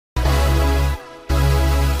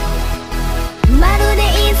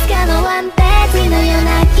ワンページのよう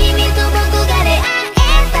な君と僕が出会え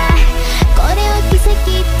たこれを奇跡って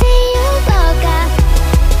いうのか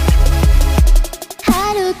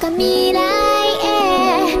遥か未来へ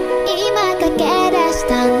今駆け出し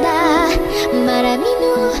たんだまだ見ぬ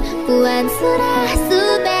不安すら全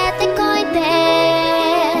て越えて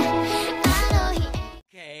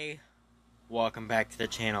Okay, welcome back to the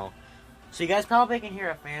channel. So you guys probably can hear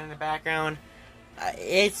a fan in the background.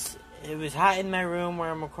 It was hot in my room where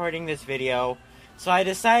I'm recording this video, so I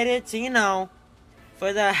decided to,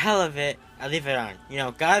 for the hell of it, I leave it on.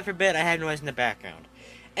 God forbid I have noise in the background.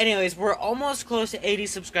 Anyways, we're almost close to 80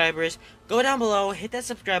 subscribers. Go down below, hit that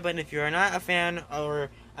subscribe button if you are not a fan or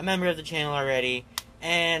a member of the channel already,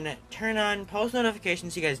 and turn on post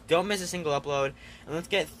notifications so you guys don't miss a single upload, and let's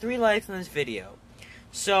get 3 likes on this video.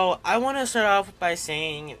 So, I want to start off by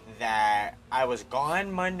saying that I was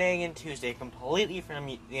gone Monday and Tuesday completely from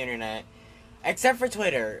the internet, except for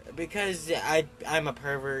Twitter, because I'm a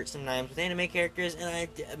pervert sometimes with anime characters, and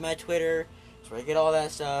my Twitter is where I get all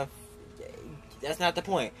that stuff. That's not the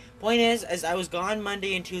point. Point is I was gone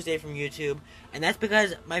Monday and Tuesday from YouTube, and that's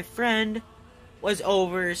because my friend was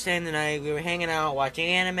over staying the night. We were hanging out, watching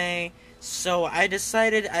anime, so I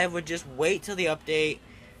decided I would just wait till the update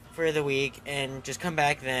for the week and just come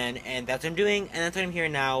back then, and that's what I'm doing, and that's what I'm here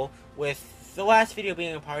now, with the last video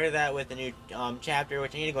being a part of that, with the new chapter,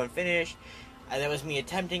 which I need to go and finish. That was me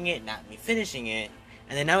attempting it, not me finishing it,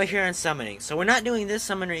 and then now we're here on summoning. So we're not doing this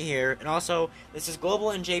summon right here, and also, this is Global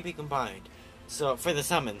and JP combined, so for the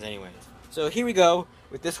summons anyways. So here we go,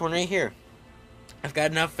 with this one right here. I've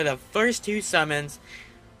got enough for the first 2 summons,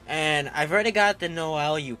 and I've already got the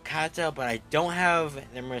Noelle Yukata, but I don't have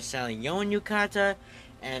the Marcelion Yukata,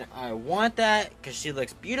 and I want that because she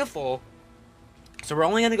looks beautiful. So we're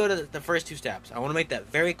only going to go to the first 2 steps. I want to make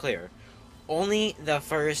that very clear. Only the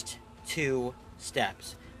first 2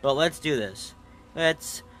 steps. But let's do this.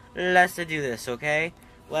 Let's do this, okay?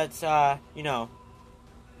 Let's try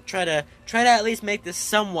to at least make this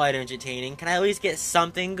somewhat entertaining. Can I at least get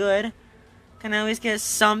something good? Can I at least get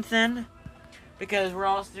something? Because we're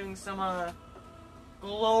also doing some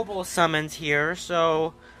global summons here,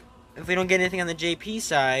 so if we don't get anything on the JP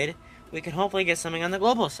side, we can hopefully get something on the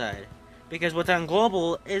global side. Because what's on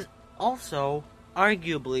global is also,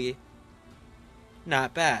 arguably,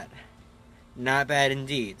 not bad. Not bad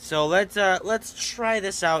indeed. So let's try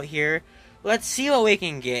this out here. Let's see what we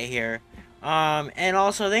can get here. And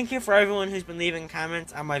also, thank you for everyone who's been leaving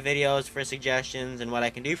comments on my videos for suggestions and what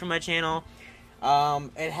I can do for my channel.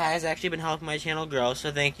 It has actually been helping my channel grow,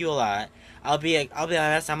 so thank you a lot. I'll be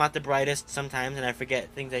honest, I'm not the brightest sometimes, and I forget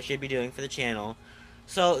things I should be doing for the channel.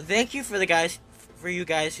 So thank you for you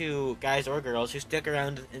guys or girls who stick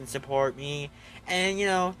around and support me, and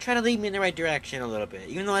try to lead me in the right direction a little bit.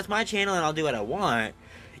 Even though it's my channel and I'll do what I want,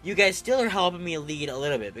 you guys still are helping me lead a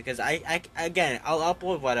little bit, because again, I'll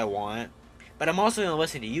upload what I want, but I'm also going to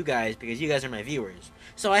listen to you guys because you guys are my viewers.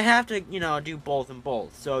 So I have to, do both and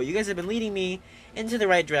both. So you guys have been leading me into the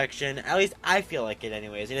right direction. At least I feel like it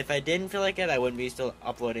anyways. And if I didn't feel like it, I wouldn't be still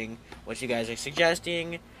uploading what you guys are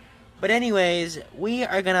suggesting. But anyways, we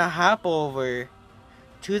are going to hop over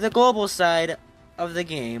to the global side of the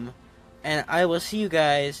game. And I will see you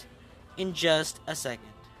guys in just a second.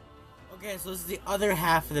 Okay, so this is the other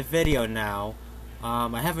half of the video now.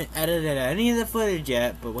 I haven't edited any of the footage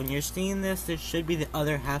yet, but when you're seeing this, this should be the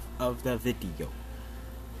other half of the video.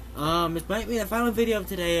 This might be the final video of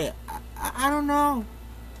today. I don't know.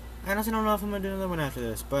 I honestly don't know if I'm going to do another one after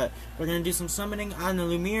this, but we're going to do some summoning on the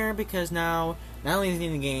Lumiere, because now, not only is he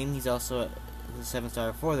in the game, he's also the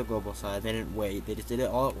 7-star for the global side. They didn't wait, they just did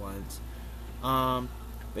it all at once.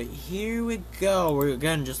 But here we go. We're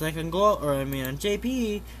again, just like on on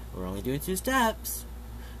JP, we're only doing 2 steps.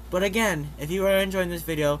 But again, if you are enjoying this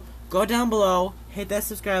video, go down below, hit that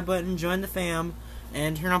subscribe button, join the fam,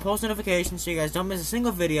 and turn on post notifications so you guys don't miss a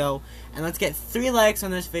single video. And let's get 3 likes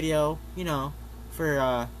on this video, for,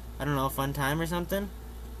 I don't know, a fun time or something.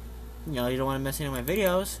 You don't want to miss any of my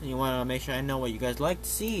videos. You want to make sure I know what you guys like to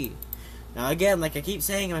see. Now again, like I keep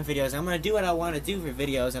saying in my videos, I'm going to do what I want to do for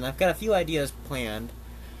videos, and I've got a few ideas planned.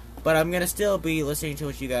 But I'm going to still be listening to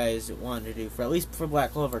what you guys want to do, for at least for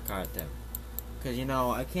Black Clover content. Because,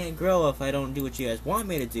 I can't grow if I don't do what you guys want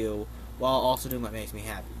me to do, while also doing what makes me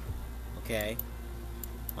happy. Okay?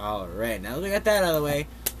 Alright, now that we got that out of the way,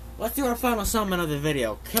 let's do our final summon of the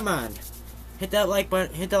video. Come on. Hit that like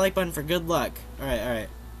button for good luck. Alright.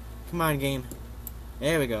 Come on, game.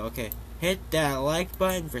 There we go, okay. Hit that like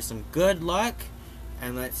button for some good luck.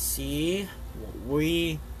 And let's see what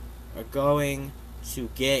we are going to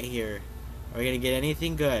get here. Are we going to get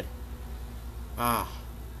anything good?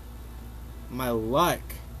 My luck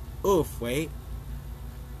Oof, wait.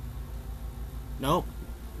 Nope.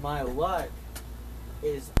 My luck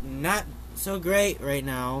is not so great right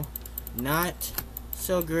now. Not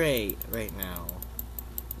so great right now.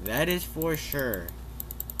 That is for sure.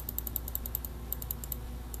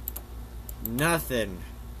 Nothing.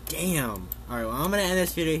 Damn. Alright, well, I'm going to end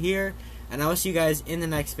this video here, and I will see you guys in the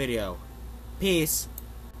next video. Peace.